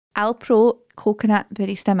 Alpro coconut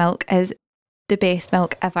barista milk is the best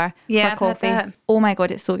milk ever for coffee. Oh my God,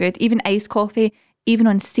 it's so good. Even iced coffee, even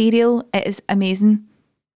on cereal, it is amazing.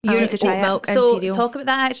 You need to try oat milk it. So talk about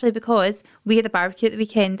that actually, because we had a barbecue at the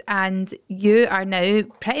weekend and you are now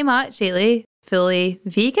pretty much, Ailey, fully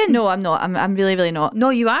vegan? No, I'm not. I'm really, really not. No,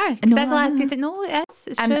 you are. 'Cause No, that's the last I'm few things. No, it is.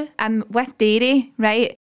 It's true. I'm with dairy,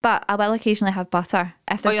 right? But I will occasionally have butter.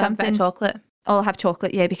 If there's you have a bit something, of chocolate. I'll have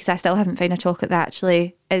chocolate, yeah, because I still haven't found a chocolate that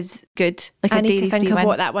actually is good. Like I a need to think dairy-free of one.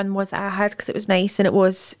 what that one was that I had because it was nice and it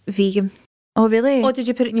was vegan. Oh, really? Oh, did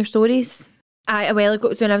you put it in your stories? A while ago, it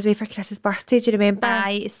was when I was away for Chris's birthday. Do you remember?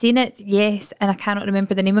 I seen it, yes, and I cannot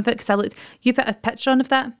remember the name of it because I looked. You put a picture on of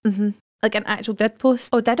that, like an actual grid post.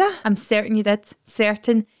 Oh, did I? I'm certain you did.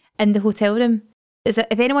 Certain in the hotel room. Is it?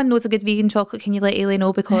 If anyone knows a good vegan chocolate, can you let Ailey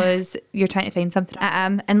know because you're trying to find something? I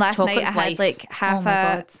am. And last night Chocolate's I had life. like half Oh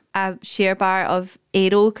my a share bar of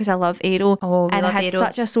Aero because I love Aero. Oh, we and love I had Aero.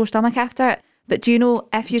 such a sore stomach after it. But do you know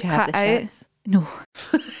if you Did you have cut the out? shits? No.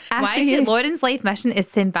 Why is it Lauren's life mission is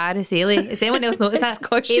to embarrass Ailey? Has anyone else noticed that?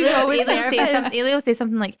 Ailey will say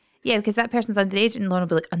something like, yeah, because that person's underage, and Lauren will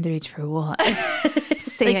be like, underage for what?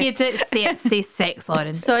 Say Like it. you to say sex,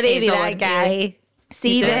 Lauren. Sorry to be Go that on, guy.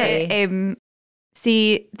 See Sorry.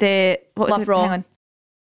 the what was Love it? Raw. Hang on.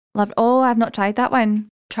 Love. Oh, I've not tried that one.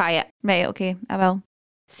 Try it. Right. Okay, I will.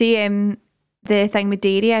 See the thing with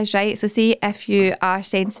dairy is right. So see if you are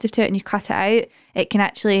sensitive to it and you cut it out, it can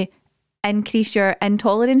actually increase your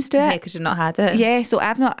intolerance to Yeah, it. because you've not had it. Yeah, so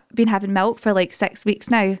I've not been having milk for like 6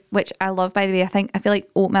 weeks now, which I love, by the way. I feel like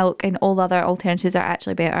oat milk and all the other alternatives are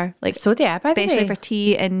actually better. Like So do I, by the especially way. for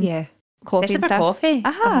tea and Yeah. coffee Especially and for stuff.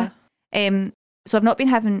 coffee. So I've not been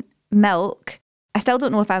having milk. I still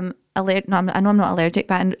don't know if I'm allergic. No, I know I'm not allergic,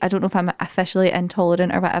 but I don't know if I'm officially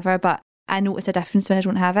intolerant or whatever. But I notice a difference when I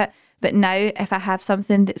don't have it. But now, if I have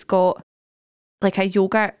something that's got like a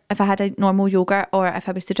yogurt, if I had a normal yogurt, or if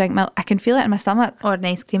I was to drink milk, I can feel it in my stomach Or an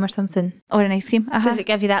ice cream or something. or an ice cream. Does it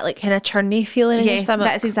give you that like kind of churny feeling in Yeah, your stomach?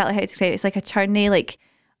 that's exactly how to describe it. It's like a churny, like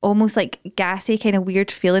almost like gassy, kind of weird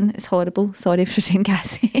feeling. It's horrible. Sorry for saying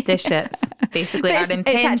gassy. The shits basically But are it's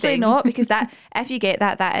impending. actually not, because that if you get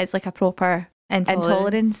that is like a proper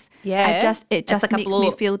intolerance. Yeah. It just like a makes me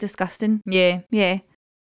bloat. feel disgusing. Yeah. Yeah.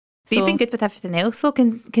 But you've So- been good with everything else. So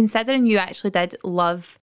considering you actually did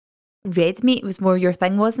love red meat was more your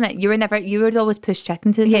thing, wasn't it? You would always push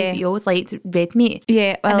chicken to the side, Yeah. but you always liked red meat.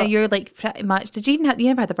 Yeah. And now Well, you're like pretty much. Did you even you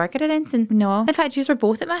never had a burger or anything? no. In fact, you were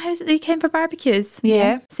both at my house at the weekend for barbecues.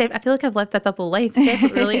 Yeah. I feel like I've lived a double life,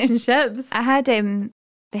 separate relationships. I had the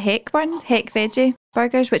Heck veggie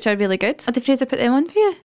burgers, which are really good. Oh, did Fraser put them on for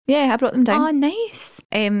you? Yeah, I brought them down. Oh, nice.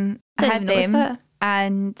 I Didn't had even notice them, that.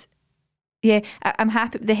 and yeah, I'm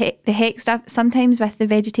happy with the Heck stuff. Sometimes with the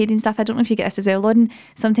vegetarian stuff, I don't know if you get this as well, Lauren.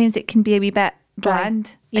 Sometimes it can be a wee bit Dry.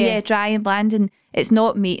 bland. Yeah. Dry and bland, and it's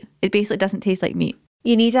not meat. It basically doesn't taste like meat.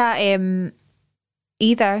 You need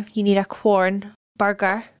either you need a corn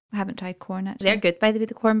burger. I haven't tried corn actually. They're good, by the way,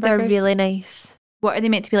 the corn They're burgers. really nice. What are they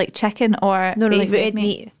meant to be, like chicken or No, like red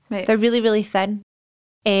meat. Right. They're really, really thin.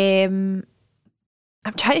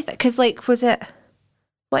 I'm trying to think, because like, was it,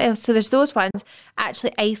 what else? So there's those ones.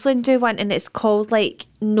 Actually, Iceland do one, and it's called like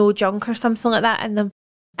No Junk or something like that.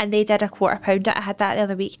 And they did a £1/4 it. I had that the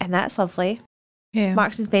other week, and that's lovely. Yeah.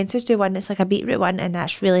 Marks and Spencer's do one. It's like a beetroot one, and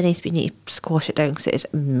that's really nice. But you need to squash it down because it is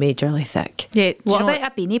majorly thick. Yeah. What about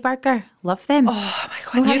a beanie burger? Love them. Oh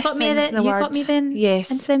my god! you got me the you got me then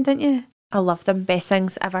Yes, into them, didn't you? I love them. Best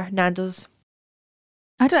things ever. Nando's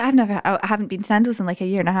I haven't been to Nando's in like a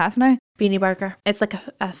year and a half now. beanie burger. It's like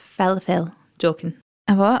a falafel. Joking.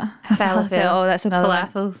 A what? Falafel. Oh, that's another one.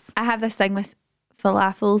 Falafels. I have this thing with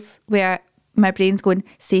falafels where my brain's going,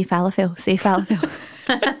 say falafel, say falafel.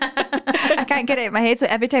 I can't get it in my head, so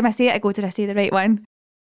every time I say it, I go, did I say the right one?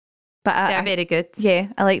 But They're very good. yeah,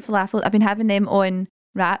 I like falafel. I've been having them on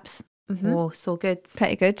wraps. Oh, so good.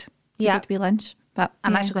 Pretty good. Yeah. Good to be lunch. But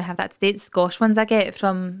I'm yeah. actually going to have that today. It's the Gosh ones I get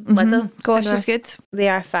from Lidl. Gosh, And it's good. They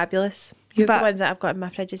are fabulous. You have But- the ones that I've got in my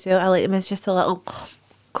fridge as well. I like them as just a little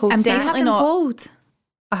cold I'm snack. definitely Have them not- cold.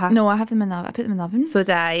 No, I have them in the I put them in the oven. So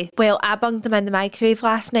did I. Well, I bunged them in the microwave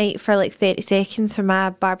last night for like 30 seconds for my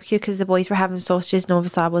barbecue because the boys were having sausages and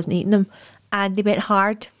obviously I wasn't eating them. And they went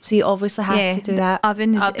hard. So you obviously have to do that.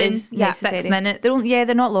 Oven is Oven, yeah, necessary. 6 minutes.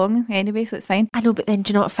 They're not long anyway, so it's fine. I know, but then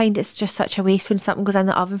do you not find it's just such a waste when something goes in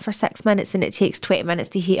the oven for 6 minutes and it takes 20 minutes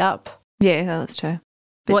to heat up? Yeah, that's true.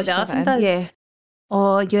 But What just the shove it oven in. does? Yeah.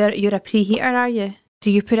 Oh, you're a preheater, are you? Do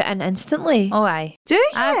you put it in instantly? Oh, aye. Do you?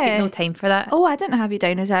 I've got no time for that. Oh, I didn't have you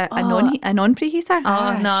down as a Oh. non preheater.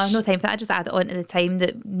 Oh, no, Gosh. no time for that. I just add it on to the time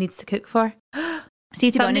that needs to cook for. See,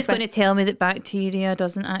 to be Somebody's honest, going to tell me that bacteria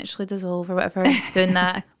doesn't actually dissolve or whatever. Doing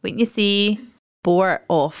that. Wait and you see. Bore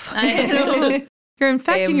off. I know. You're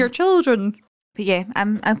infecting your children. but yeah,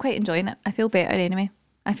 I'm quite enjoying it. I feel better anyway.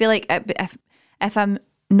 I feel like if I'm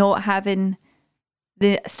not having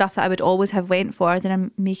the stuff that I would always have went for, then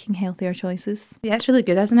I'm making healthier choices. Yeah, it's really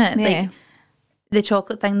good, isn't it? Yeah. Like, The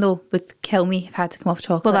chocolate thing though would kill me if I had to come off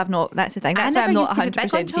chocolate. Well, I've not. That's the thing. That's why I'm not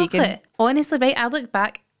 100% vegan. Honestly, right, I look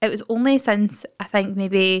back, it was only since I think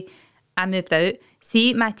maybe I moved out.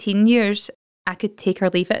 See, my teen years, I could take or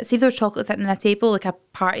leave it. See if there was chocolate sitting on a table, like a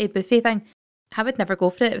party buffet thing, I would never go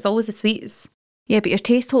for it. It was always the sweets. Yeah, but your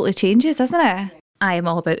taste totally changes, doesn't it? I am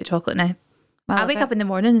all about the chocolate now. I wake up in the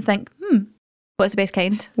morning and think, what's the best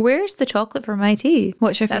kind? Where's the chocolate for my tea?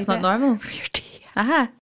 What's your That's favourite? not normal. For your tea.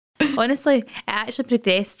 Honestly, it actually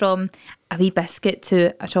progressed from a wee biscuit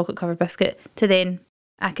to a chocolate covered biscuit to then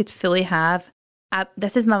I could fully have.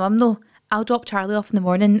 This is my mum though. I'll drop Charlie off in the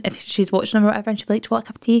morning if she's watching him or whatever, and she'll be like, "Do you want a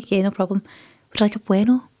cup of tea?" Yeah, no problem. Would you like a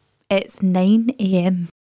Bueno? It's 9 a.m.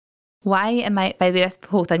 Why am I? By the way, this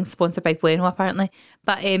whole thing's sponsored by Bueno apparently.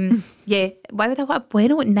 But yeah, why would I want a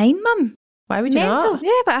Bueno at 9, Mum? Why would you Mental. not?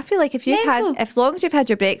 Yeah, but I feel like if you've Mental. as long as you've had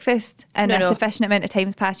your breakfast and No, a no. sufficient amount of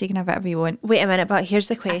time's passed, you can have whatever you want. Wait a minute, but here's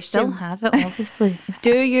the I still question. have it, obviously.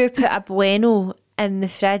 Do you put a Bueno in the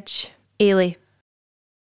fridge, Ailey?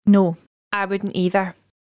 No, I wouldn't either.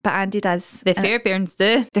 but Andy does. The Fairbairns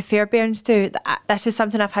do. The Fairbairns do. This is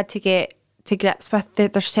something I've had to get to grips with.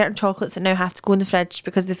 There's certain chocolates that now have to go in the fridge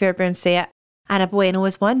because the Fairbairns say it. And a Bueno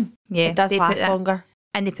is one. Yeah, It does they put last that. longer.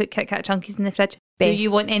 And they put Kit Kat Chunkies in the fridge. Best. Do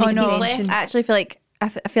you want any Oh no, left? I actually feel like I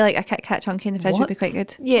feel like a Kit Kat chunky in the fridge would be What? quite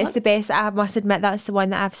good. Yeah, it's the best. I must admit that's the one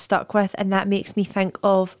that I've stuck with, and that makes me think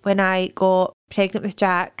of when I got pregnant with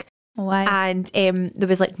Jack, Why? and there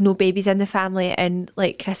was like no babies in the family, and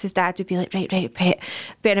like Chris's dad would be like, right, pet.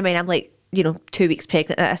 Bear in mind, I'm like, 2 weeks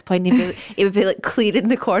pregnant at this point. And he would be like clearing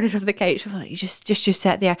the corner of the couch. I'm like, you just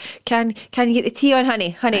sit there. Can you get the tea on,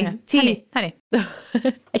 honey? Tea. Honey.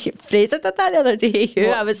 Fraser did that the other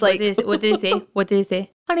day. I was like, what did they say?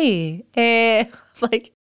 honey,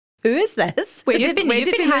 like, who is this? You've been we hanging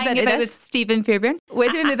into about this? with Stephen Fairbairn.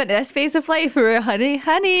 When do we move into this phase of life where we're honey?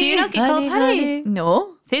 Do you not get called honey?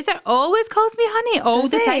 No. Fraser always calls me honey all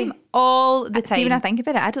Does the he? time. All the time. See, when I think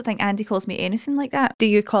about it, I don't think Andy calls me anything like that. Do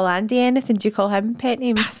you call Andy anything? Do you call him pet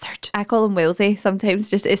names? Bastard. I call him Wellesley sometimes.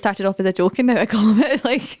 Just it started off as a joke and now I call him it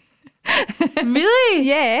like. Really?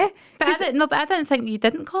 Yeah. But I didn't think you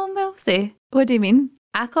didn't call him Wellesley. What do you mean?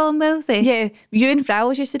 I call him Wellesley. Yeah, you and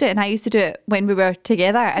Frowles used to do it, and I used to do it when we were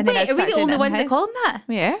together. And Wait, then I'd are we start the doing only it in ones the that house. call him that?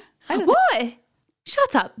 Yeah. I don't What?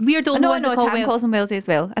 Shut up. We're the only ones that call Tam Wellesley. calls him Wellesley as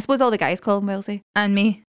well. I suppose all the guys call him Wellesley. And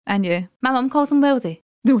me. And you. My mum calls him Wellesley.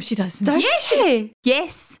 No, she doesn't. Yes, she.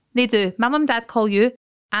 Yes, they do. My mum and dad call you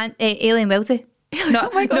and Aileen Wellesley. No,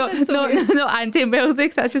 Oh my God, that's so weird. no, Auntie and Wellesley.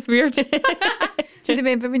 'Cause that's just weird. Do you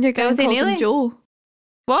remember when your gran Wellesley called him Neely? Joe?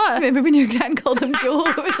 What? Remember when your gran called him Joe?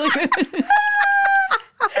 It was like,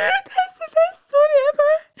 That's the best story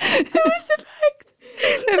ever. It was the fact.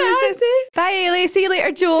 it was just, bye, Ailey. See you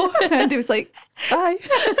later, Joe. And he was like, bye.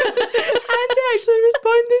 Auntie actually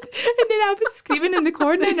responded, and then I was screaming in the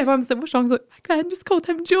corner, and everyone was like, "What's wrong?" I was like, "My gran just called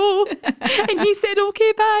him Joe," and he said,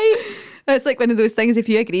 "Okay, bye." It's like one of those things. If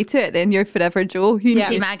you agree to it, then you're forever Joe.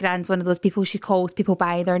 See, my gran's one of those people. She calls people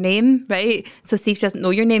by their name, right? So, see if she doesn't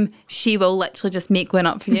know your name, she will literally just make one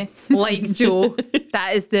up for you, like Joe.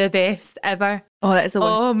 That is the best ever. Oh, that is the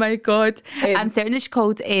one. Oh my God. I'm certain that she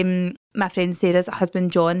called my friend Sarah's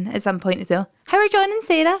husband John at some point as well. How are John and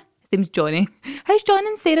Sarah? His name's Johnny. How's John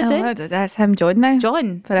and Sarah doing? Oh, that's him, John now.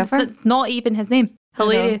 John. Forever. It's not even his name. I know.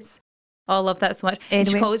 Hilarious. Oh, I love that so much. And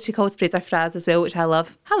Anyway. she calls Fraser Fraz as well, which I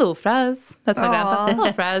love. Hello, Fraz. That's my grandpa. Aw.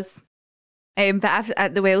 Hello, Fraz. But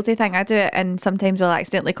at the Wellesley thing, I do it, and sometimes we'll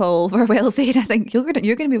accidentally call over Wellesley, and I think you're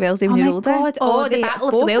gonna be Wellesley when Oh you're my older. God. Oh, the they- Battle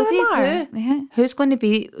of the both of them Wellesley's. are? Who? Yeah, Who's going to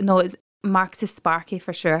be? No, it's Marcus Sparky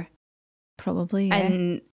for sure. probably. Yeah.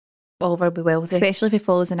 And Oliver will be Wellesley. Especially if he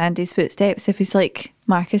follows in Andy's footsteps. If he's like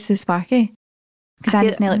Marcus is Sparky, because I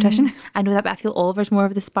Andy's feel- an electrician. I know that, but I feel Oliver's more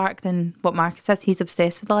of the spark than what Marcus is. He's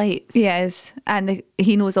obsessed with the lights. Yes, and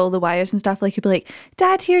he knows all the wires and stuff. Like he'll be like,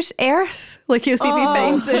 "Dad, here's Earth." Like he'll see me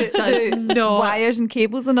things, does the not. wires and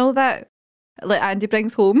cables and all that. Like Andy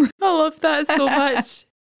brings home. I love that so much.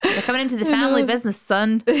 They're coming into the family business,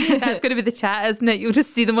 son. That's going to be the chat, isn't it? You'll just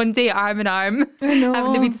see them one day arm in arm, I know.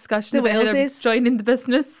 having a wee discussion The about how they're Wellses. joining the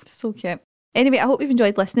business. So cute. Anyway, I hope you've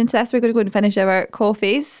enjoyed listening to this. We're going to go and finish our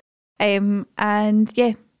coffees. And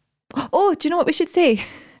yeah. Oh, do you know what we should say?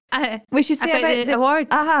 We should say About the awards.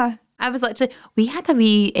 I was literally, we had a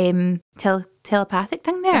wee telepathic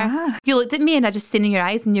thing there. Ah. You looked at me and I just seen in your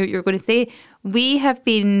eyes and you were going to say, we have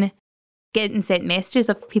been getting sent messages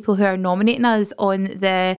of people who are nominating us on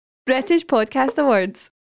the, British Podcast Awards.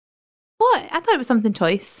 what? I thought it was something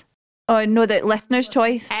choice. Oh no, the listener's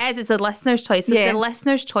choice. As it's the listener's choice. So Yeah. it's the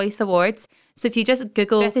listener's choice awards. So if you just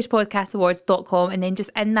Google BritishPodcastAwards.com and then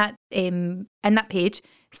just in that page,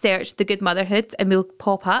 search The Good Motherhood and we'll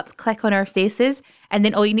pop up, click on our faces, and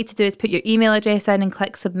then all you need to do is put your email address in and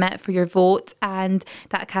click submit for your vote, and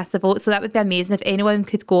that casts the vote. So that would be amazing if anyone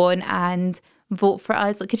could go on and vote for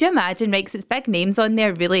us. Like, could you imagine, right? Because it's big names on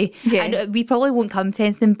there, really. Yeah. And we probably won't come to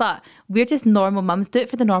anything, but we're just normal mums. Do it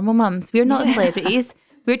for the normal mums. We're not celebrities.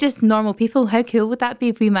 We're just normal people. How cool would that be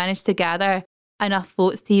if we managed to gather enough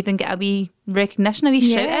votes to even get a wee recognition, a wee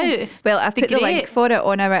shout out? Well, I've put the link for it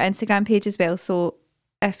on our Instagram page as well. So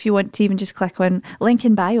if you want to even just click on link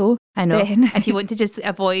in bio. I know. If you want to just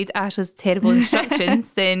avoid Ashley's terrible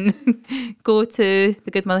instructions, then go to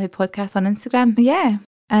the Good Motherhood Podcast on Instagram. Yeah.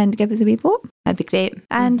 And give us a wee vote. That'd be great.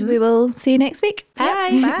 And we will see you next week.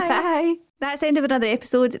 Bye. Yep. Bye. Bye. That's the end of another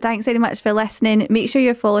episode. Thanks very much for listening. Make sure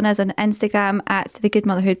you're following us on Instagram at The Good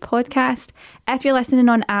Motherhood Podcast. If you're listening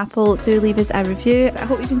on Apple, do leave us a review. I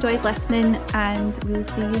hope you've enjoyed listening, and we'll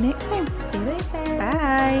see you next time. See you later.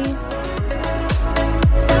 Bye.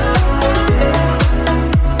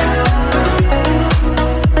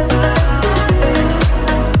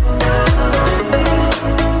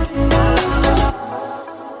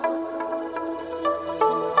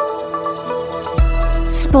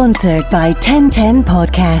 Sponsored by 1010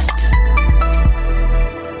 Podcasts.